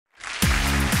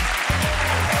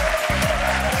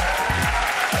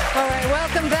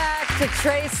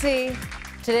Tracy.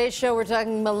 Today's show, we're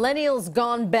talking millennials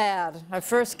gone bad. Our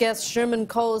first guest, Sherman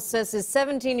Coles, says his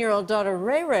 17-year-old daughter,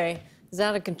 Ray Ray, is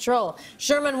out of control.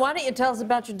 Sherman, why don't you tell us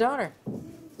about your daughter?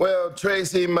 Well,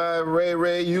 Tracy, my Ray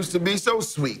Ray used to be so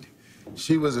sweet.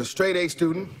 She was a straight-A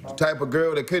student, the type of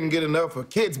girl that couldn't get enough of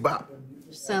Kids Bop.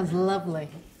 Sounds lovely.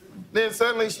 Then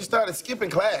suddenly she started skipping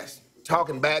class,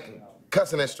 talking back and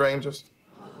cussing at strangers.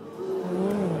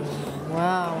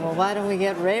 Wow, well, why don't we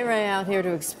get Ray Ray out here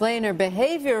to explain her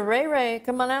behavior? Ray Ray,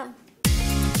 come on out.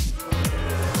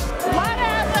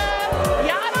 Whatever.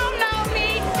 Y'all don't know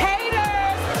me.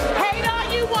 Haters. Hate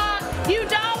all you want. You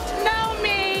don't know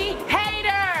me.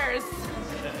 Haters.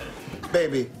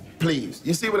 Baby, please.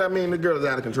 You see what I mean? The girl is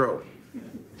out of control.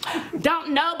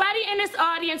 Don't nobody in this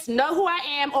audience know who I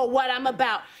am or what I'm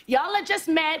about. Y'all are just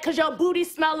mad because your booty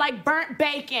smell like burnt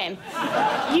bacon.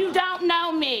 You don't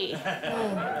know me.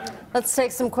 Let's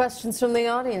take some questions from the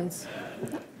audience.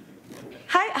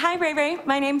 Hi, Ray Ray.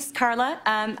 My name's Carla.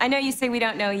 I know you say we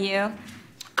don't know you.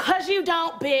 'Cause you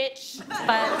don't, bitch.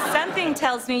 But something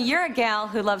tells me you're a gal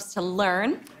who loves to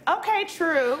learn. Okay,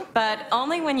 true. But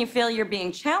only when you feel you're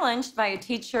being challenged by a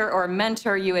teacher or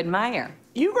mentor you admire.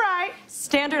 You right.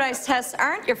 Standardized tests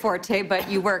aren't your forte, but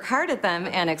you work hard at them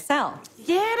and excel.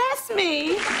 Yeah, that's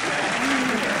me.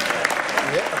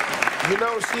 Yeah. You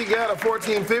know, she got a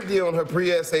 1450 on her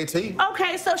pre-SAT.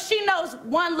 Okay, so she knows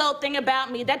one little thing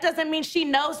about me. That doesn't mean she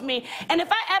knows me. And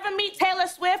if I ever meet Taylor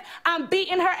Swift, I'm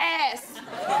beating her ass.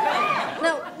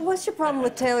 Now, what's your problem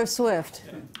with Taylor Swift?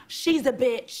 She's a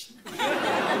bitch.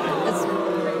 It's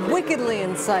wickedly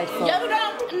insightful. You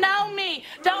don't know me.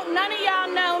 Don't none of y'all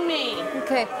know me.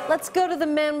 Okay, let's go to the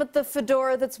man with the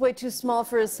fedora that's way too small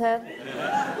for his head.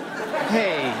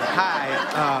 Hey,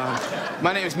 hi.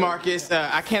 My name is Marcus.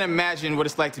 I can't imagine what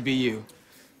it's like to be you.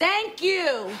 Thank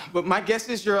you. But my guess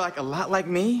is you're like a lot like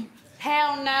me.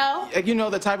 Hell no. You know,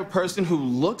 the type of person who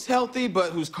looks healthy,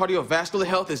 but whose cardiovascular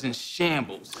health is in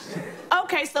shambles.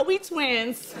 Okay, so we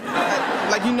twins.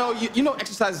 Like, you know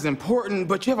exercise is important,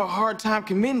 but you have a hard time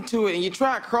committing to it, and you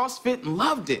tried CrossFit and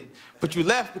loved it, but you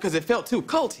left because it felt too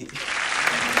culty.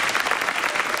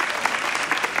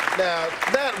 Now,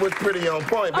 that was pretty on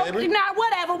point, baby. Nah,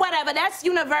 whatever. That's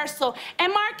universal.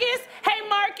 And Marcus, hey,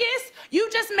 Marcus, you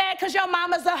just mad because your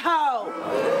mama's a hoe.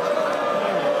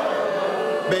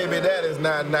 Baby, that is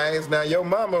not nice. Now, your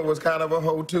mama was kind of a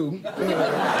hoe, too.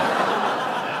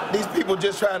 These people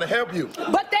just trying to help you.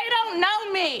 But they don't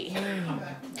know me.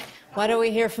 Why don't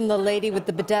we hear from the lady with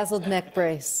the bedazzled neck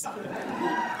brace?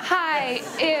 Hi,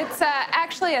 it's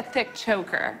actually a thick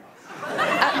choker.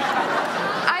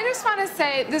 I just want to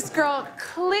say this girl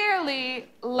clearly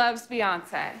loves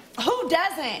Beyonce. Who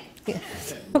doesn't?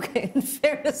 Okay, in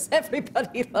fairness,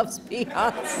 everybody loves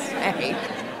Beyonce.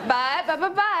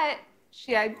 But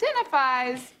she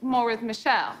identifies more with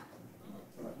Michelle.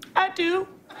 I do.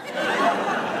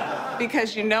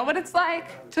 Because you know what it's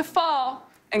like to fall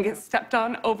and get stepped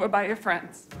on over by your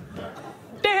friends.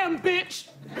 Damn, bitch.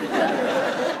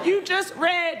 You just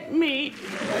read me.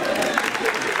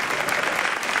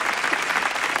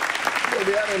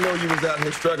 Baby, I didn't know you was out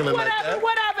here struggling like that.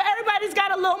 Whatever. Everybody's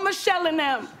got a little Michelle in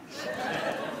them.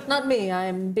 Not me. I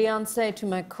am Beyonce to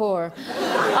my core.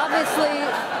 Obviously,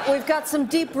 we've got some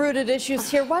deep-rooted issues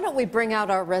here. Why don't we bring out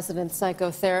our resident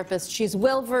psychotherapist? She's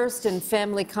well-versed in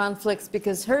family conflicts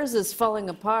because hers is falling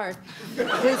apart.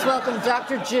 Please welcome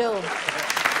Dr. Jill.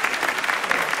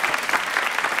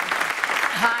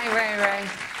 Hi, Ray Ray.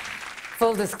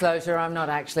 Full disclosure, I'm not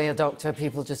actually a doctor.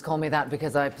 People just call me that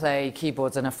because I play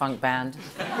keyboards in a funk band.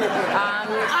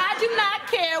 I do not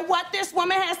care what this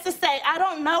woman has to say. I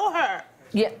don't know her.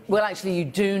 Yeah, well, actually, you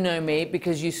do know me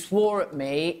because you swore at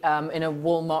me in a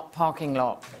Walmart parking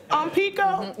lot. On Pico?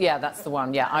 Mm-hmm. Yeah, that's the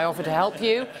one. Yeah, I offered to help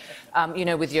you, you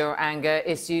know, with your anger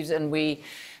issues, and we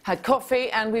had coffee,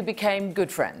 and we became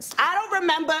good friends. I don't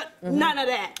remember none of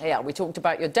that. Yeah, we talked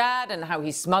about your dad and how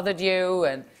he smothered you,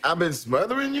 and... I've been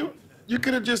smothering you? You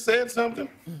could have just said something.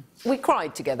 We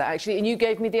cried together, actually, and you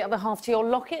gave me the other half to your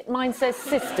locket. Mine says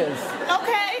sisters.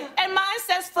 Okay, and mine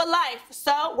says for life.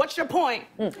 So, what's your point?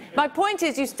 My point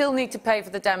is you still need to pay for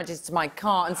the damages to my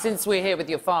car, and since we're here with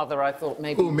your father, I thought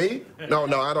maybe... Who, me? No,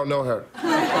 I don't know her.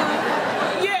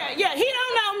 Yeah, he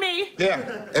don't know me.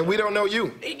 Yeah, and we don't know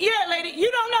you. Yeah, lady,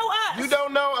 you don't know us. You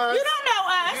don't know us. You don't know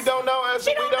us. You don't know us.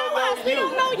 She don't know us. We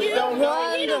don't know you. We don't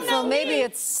know you. Wonderful. Maybe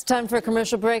it's time for a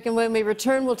commercial break, and when we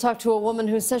return, we'll talk to a woman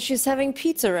who says she's having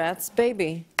pizza rats.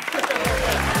 Baby.